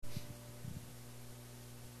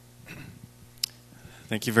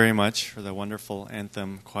Thank you very much for the wonderful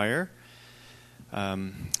anthem choir.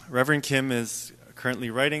 Reverend Kim is currently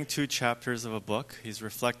writing 2 chapters of a book. He's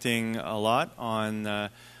reflecting a lot on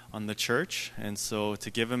the church, and so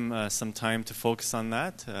to give him some time to focus on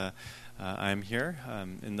that, I'm here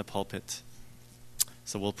in the pulpit.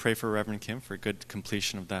 So we'll pray for Reverend Kim for good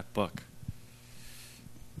completion of that book.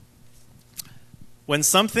 When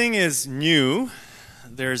something is new,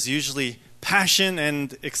 there's usually passion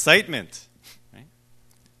and excitement. Right?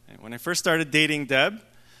 And when I first started dating Deb,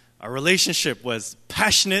 our relationship was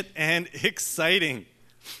passionate and exciting.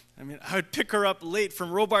 I mean, I would pick her up late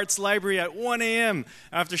from Robarts Library at 1 a.m.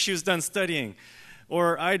 after she was done studying.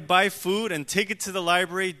 Or I'd buy food and take it to the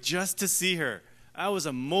library just to see her. I was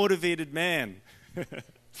a motivated man.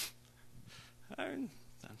 I'm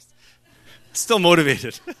still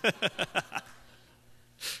motivated.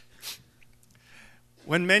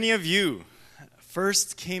 When many of you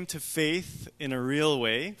first came to faith in a real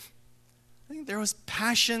way, I think there was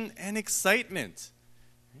passion and excitement.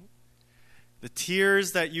 The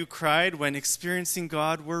tears that you cried when experiencing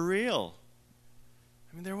God were real.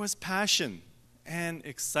 I mean, there was passion and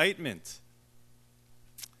excitement.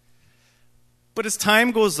 But as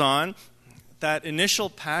time goes on, that initial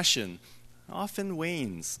passion often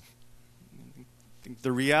wanes.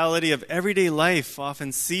 The reality of everyday life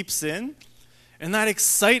often seeps in, and that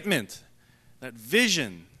excitement, that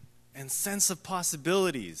vision and sense of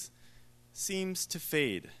possibilities seems to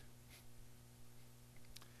fade.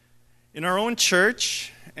 In our own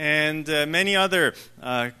church and many other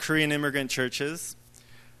Korean immigrant churches,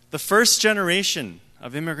 the first generation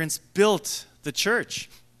of immigrants built the church.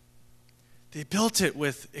 They built it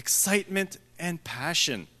with excitement and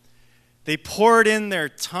passion. They poured in their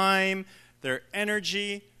time, their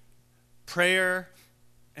energy, prayer,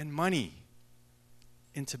 and money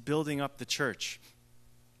into building up the church.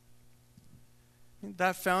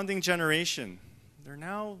 That founding generation,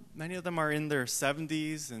 many of them are in their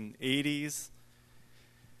 70s and 80s.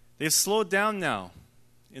 They've slowed down now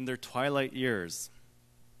in their twilight years.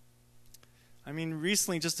 I mean,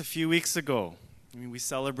 recently, just a few weeks ago, we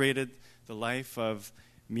celebrated the life of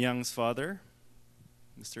Myung's father,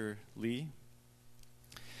 Mr. Lee.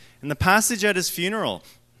 And the passage at his funeral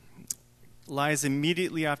lies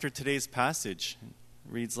immediately after today's passage.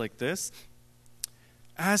 It reads like this: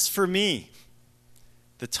 "As for me,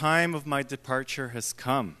 the time of my departure has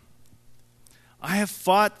come. I have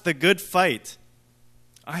fought the good fight.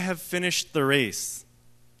 I have finished the race.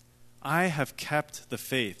 I have kept the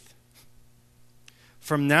faith.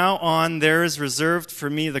 From now on, there is reserved for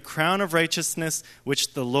me the crown of righteousness,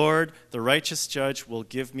 which the Lord, the righteous judge, will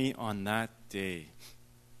give me on that day."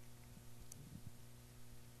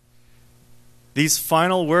 These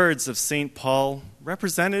final words of St. Paul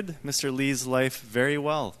represented Mr. Lee's life very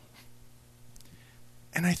well.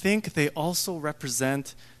 And I think they also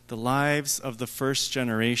represent the lives of the first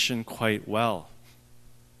generation quite well.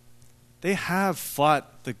 They have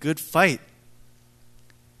fought the good fight.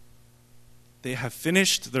 They have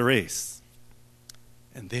finished the race.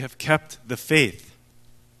 And they have kept the faith.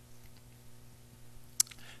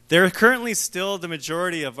 They're currently still the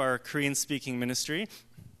majority of our Korean-speaking ministry.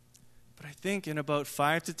 But I think in about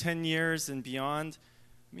 5 to 10 years and beyond,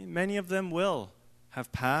 many of them will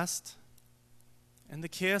have passed. And the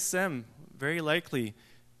KSM, very likely,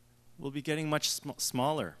 will be getting much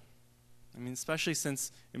smaller. Especially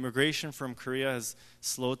since immigration from Korea has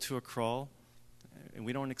slowed to a crawl, and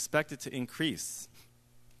we don't expect it to increase.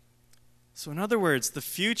 So in other words, the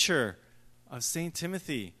future of St.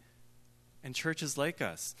 Timothy and churches like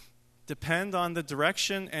us depend on the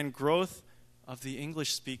direction and growth of the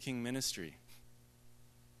English-speaking ministry.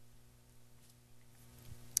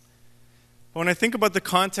 But when I think about the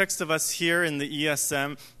context of us here in the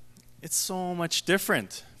ESM, it's so much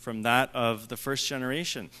different from that of the first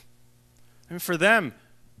generation. For them,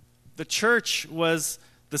 the church was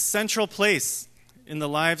the central place in the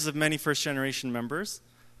lives of many first-generation members.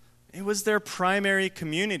 It was their primary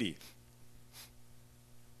community.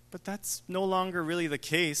 But that's no longer really the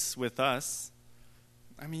case with us.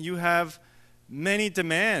 You have many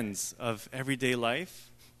demands of everyday life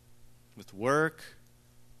with work,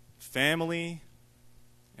 family,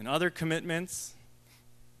 and other commitments.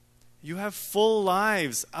 You have full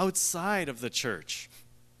lives outside of the church.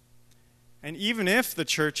 And even if the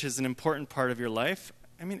church is an important part of your life,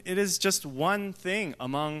 it is just one thing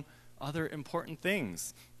among other important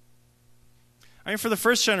things. For the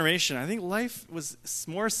first generation, I think life was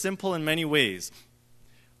more simple in many ways.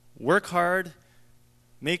 Work hard,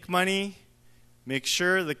 make money, make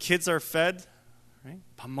sure the kids are fed, right?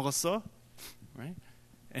 밥 먹었어? Right?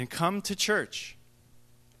 And come to church.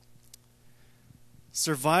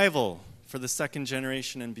 Survival for the second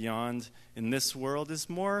generation and beyond in this world is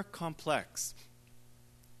more complex.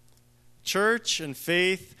 Church and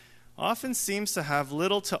faith often seems to have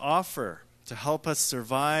little to offer to help us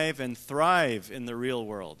survive and thrive in the real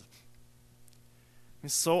world.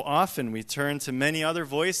 And so often we turn to many other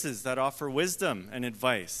voices that offer wisdom and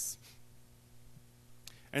advice.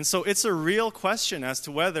 And so it's a real question as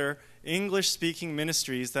to whether English-speaking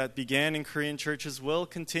ministries that began in Korean churches will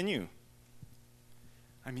continue.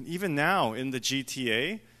 I mean, even now in the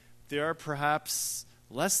GTA, there are perhaps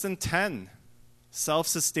less than 10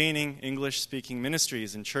 self-sustaining English-speaking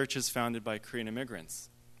ministries in churches founded by Korean immigrants.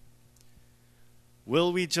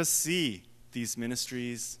 Will we just see these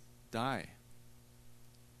ministries die?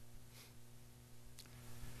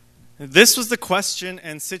 This was the question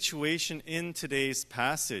and situation in today's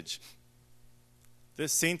passage.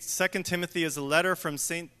 This 2 Timothy is a letter from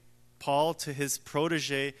St. Paul to his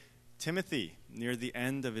protege, Timothy, near the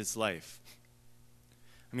end of his life.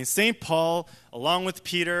 I mean, St. Paul, along with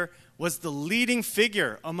Peter, was the leading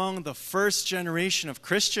figure among the first generation of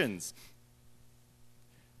Christians.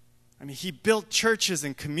 I mean, he built churches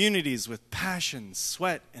and communities with passion,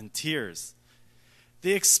 sweat, and tears.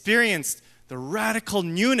 They experienced the radical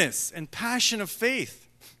newness and passion of faith.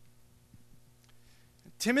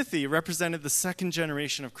 Timothy represented the second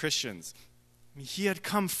generation of Christians. I mean, he had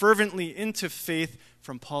come fervently into faith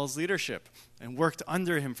from Paul's leadership and worked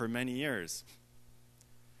under him for many years.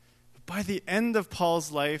 But by the end of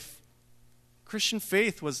Paul's life, Christian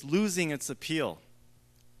faith was losing its appeal.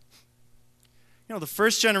 You know, the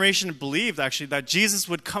first generation believed actually that Jesus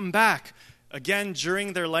would come back again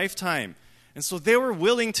during their lifetime. And so they were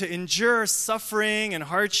willing to endure suffering and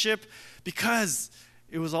hardship because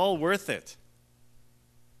it was all worth it.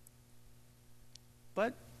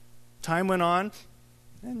 But time went on,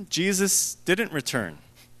 and Jesus didn't return.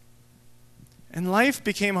 And life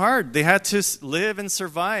became hard. They had to live and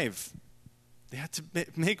survive. They had to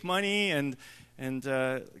make money and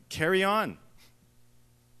carry on.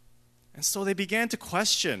 And so they began to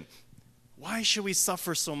question, why should we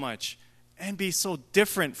suffer so much and be so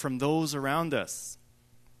different from those around us?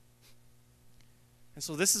 And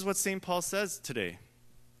so this is what St. Paul says today.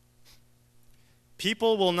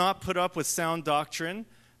 People will not put up with sound doctrine,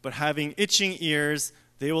 but having itching ears,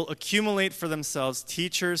 they will accumulate for themselves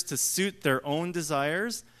teachers to suit their own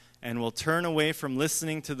desires and will turn away from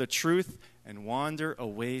listening to the truth and wander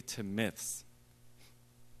away to myths.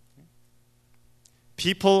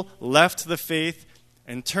 People left the faith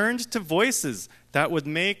and turned to voices that would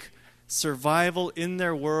make survival in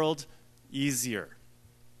their world easier.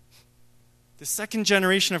 The second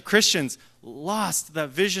generation of Christians lost that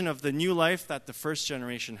vision of the new life that the first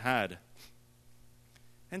generation had.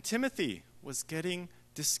 And Timothy was getting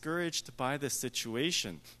discouraged by this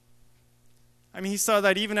situation. I mean, he saw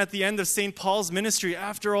that even at the end of St. Paul's ministry,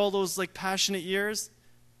 after all those passionate years,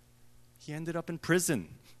 he ended up in prison,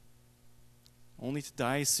 only to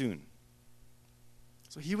die soon.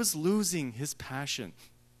 So he was losing his passion.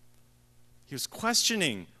 He was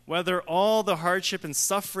questioning whether all the hardship and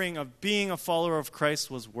suffering of being a follower of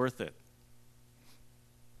Christ was worth it.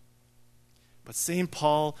 But St.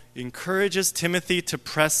 Paul encourages Timothy to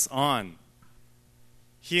press on.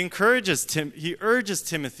 He urges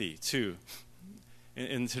Timothy to,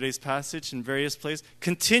 in today's passage, in various places,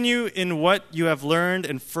 continue in what you have learned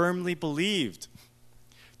and firmly believed,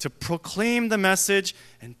 to proclaim the message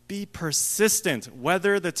and be persistent,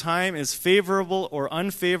 whether the time is favorable or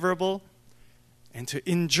unfavorable, and to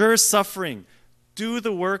endure suffering, do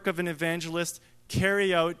the work of an evangelist,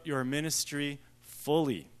 carry out your ministry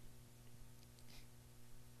fully.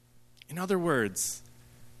 In other words,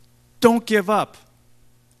 don't give up.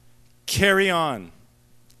 Carry on.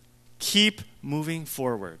 Keep moving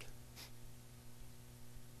forward.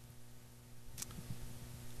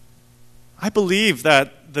 I believe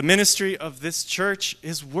that the ministry of this church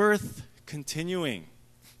is worth continuing.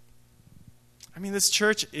 I mean, this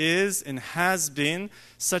church is and has been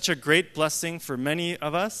such a great blessing for many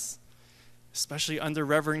of us, especially under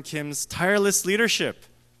Reverend Kim's tireless leadership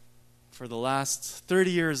for the last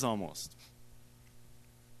 30 years almost.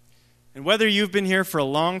 And whether you've been here for a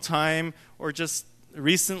long time or just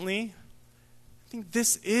recently, I think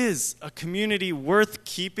this is a community worth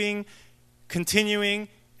keeping, continuing,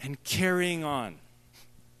 and carrying on.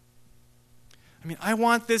 I mean, I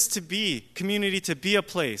want this community to be a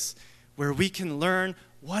place where we can learn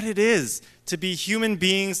what it is to be human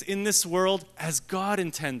beings in this world as God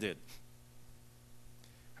intended.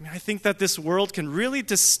 I mean, I think that this world can really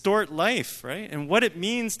distort life, right? And what it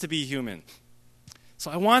means to be human. So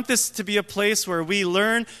I want this to be a place where we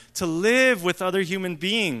learn to live with other human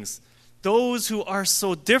beings those who are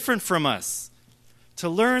so different from us, to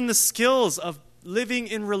learn the skills of living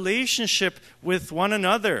in relationship with one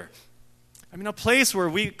another. A place where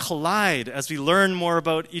we collide as we learn more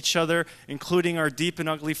about each other, including our deep and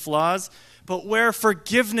ugly flaws, but where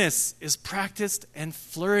forgiveness is practiced and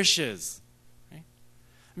flourishes. Right?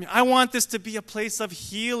 I want this to be a place of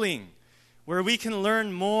healing, where we can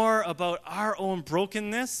learn more about our own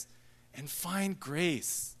brokenness and find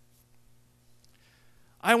grace.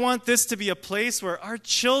 I want this to be a place where our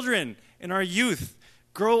children and our youth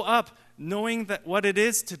grow up knowing that what it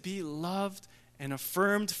is to be loved and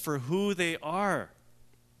affirmed for who they are.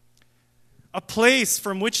 A place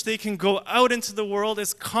from which they can go out into the world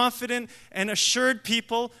as confident and assured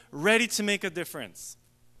people ready to make a difference.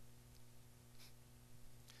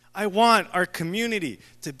 I want our community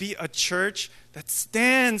to be a church that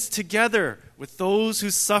stands together with those who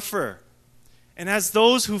suffer and as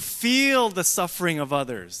those who feel the suffering of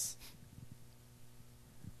others.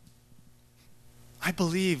 I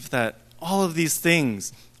believe that all of these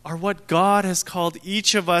things are what God has called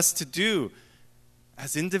each of us to do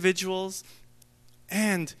as individuals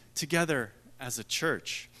and together as a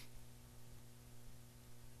church.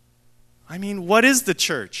 What is the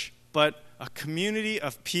church but a community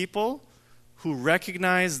of people who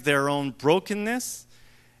recognize their own brokenness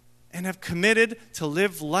and have committed to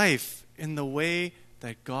live life in the way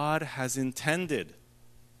that God has intended?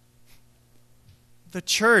 The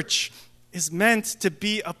church is meant to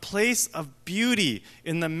be a place of beauty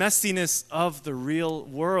in the messiness of the real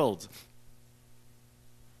world.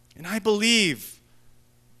 And I believe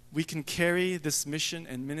we can carry this mission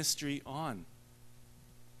and ministry on.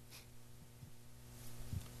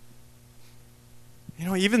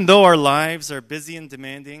 Even though our lives are busy and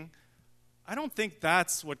demanding, I don't think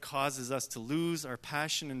that's what causes us to lose our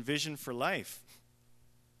passion and vision for life.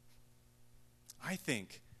 I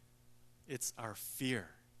think it's our fear.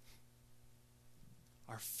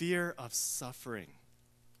 Our fear of suffering.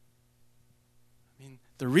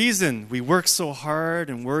 The reason we work so hard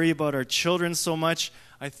and worry about our children so much,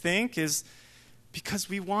 I think, is because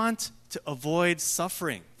we want to avoid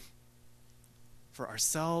suffering for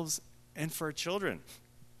ourselves and for our children.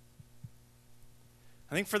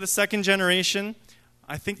 I think for the second generation,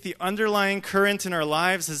 I think the underlying current in our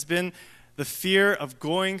lives has been the fear of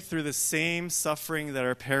going through the same suffering that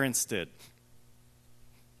our parents did.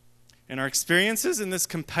 And our experiences in this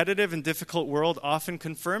competitive and difficult world often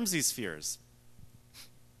confirms these fears.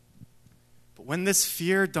 But when this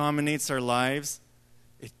fear dominates our lives,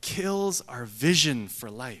 it kills our vision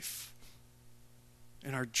for life.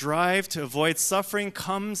 And our drive to avoid suffering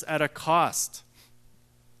comes at a cost.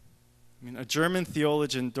 A German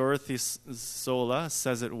theologian, Dorothy Zola,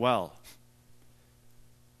 says it well.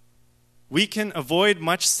 We can avoid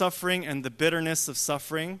much suffering and the bitterness of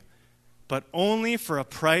suffering, but only for a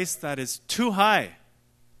price that is too high.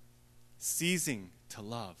 Ceasing to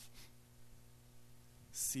love.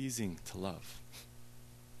 Ceasing to love.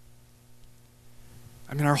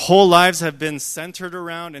 Our whole lives have been centered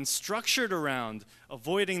around and structured around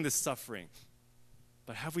avoiding this suffering.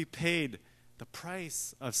 But have we paid the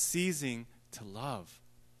price of ceasing to love?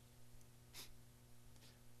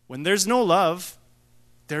 When there's no love,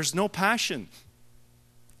 there's no passion.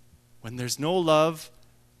 When there's no love,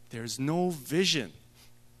 there's no vision.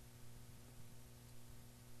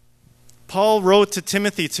 Paul wrote to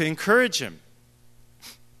Timothy to encourage him.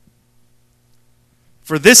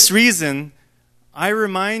 For this reason, I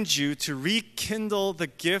remind you to rekindle the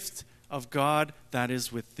gift of God that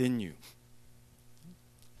is within you.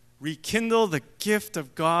 Rekindle the gift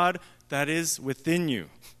of God that is within you.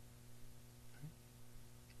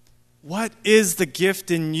 What is the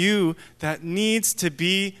gift in you that needs to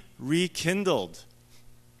be rekindled?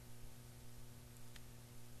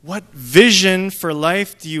 What vision for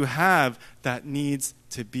life do you have that needs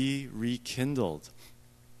to be rekindled?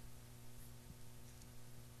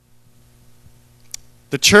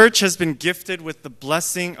 The church has been gifted with the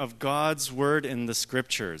blessing of God's word in the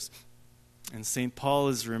scriptures. And St. Paul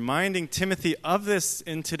is reminding Timothy of this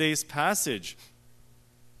in today's passage.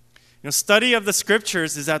 Study of the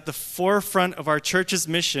scriptures is at the forefront of our church's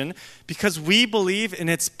mission because we believe in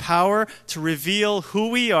its power to reveal who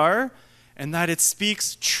we are and that it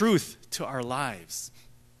speaks truth to our lives.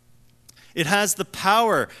 It has the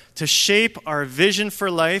power to shape our vision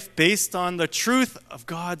for life based on the truth of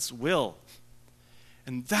God's will.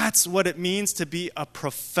 And that's what it means to be a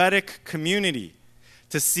prophetic community,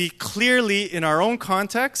 to see clearly in our own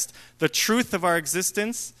context the truth of our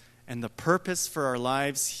existence and the purpose for our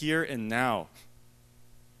lives here and now.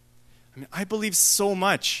 I believe so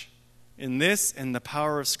much in this and the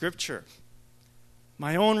power of Scripture.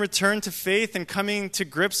 My own return to faith and coming to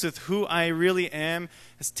grips with who I really am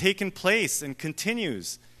has taken place and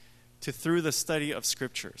continues through the study of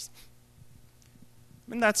Scriptures.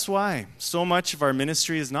 And that's why so much of our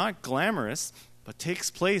ministry is not glamorous, but takes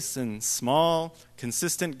place in small,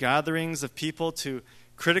 consistent gatherings of people to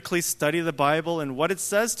critically study the Bible and what it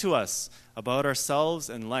says to us about ourselves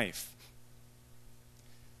and life.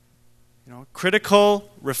 Critical,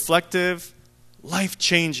 reflective,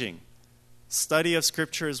 life-changing study of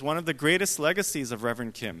Scripture is one of the greatest legacies of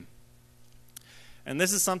Reverend Kim. And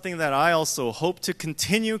this is something that I also hope to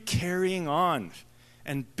continue carrying on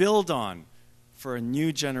and build on for a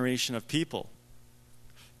new generation of people.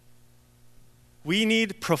 We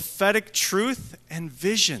need prophetic truth and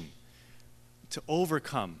vision to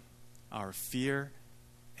overcome our fear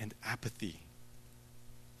and apathy.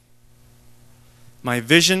 My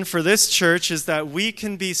vision for this church is that we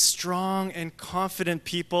can be strong and confident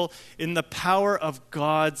people in the power of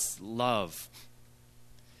God's love.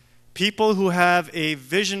 People who have a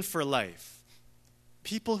vision for life.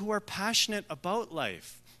 People who are passionate about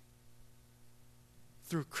life.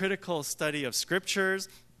 Through critical study of Scriptures,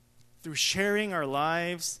 through sharing our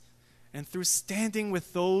lives, and through standing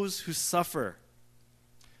with those who suffer.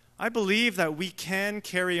 I believe that we can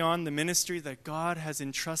carry on the ministry that God has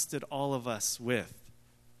entrusted all of us with.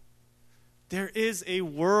 There is a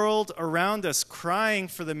world around us crying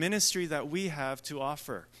for the ministry that we have to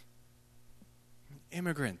offer.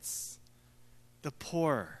 Immigrants, the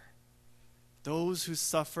poor, those who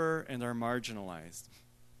suffer and are marginalized.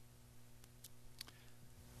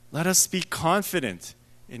 Let us be confident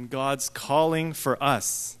in God's calling for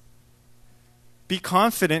us. Be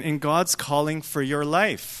confident in God's calling for your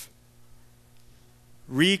life.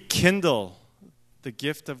 Rekindle the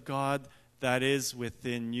gift of God that is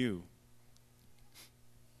within you.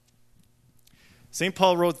 St.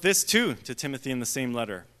 Paul wrote this too to Timothy in the same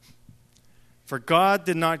letter. For God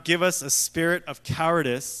did not give us a spirit of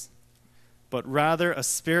cowardice, but rather a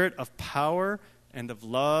spirit of power and of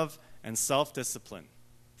love and self-discipline.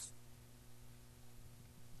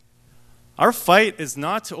 Our fight is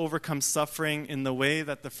not to overcome suffering in the way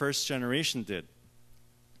that the first generation did.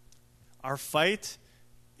 Our fight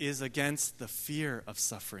is against the fear of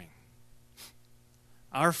suffering.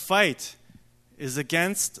 Our fight is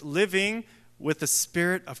against living with a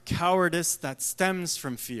spirit of cowardice that stems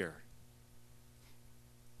from fear.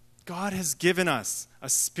 God has given us a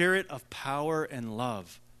spirit of power and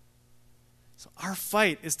love. So our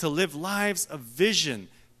fight is to live lives of vision,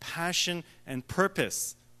 passion, and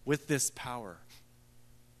purpose with this power.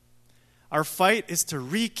 Our fight is to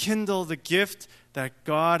rekindle the gift that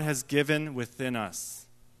God has given within us.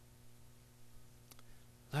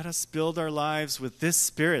 Let us build our lives with this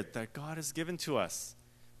spirit that God has given to us,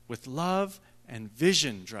 with love and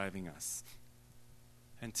vision driving us.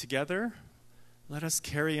 And together, let us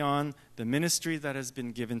carry on the ministry that has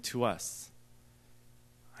been given to us.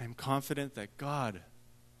 I am confident that God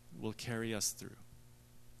will carry us through.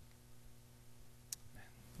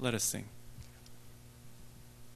 Let us sing.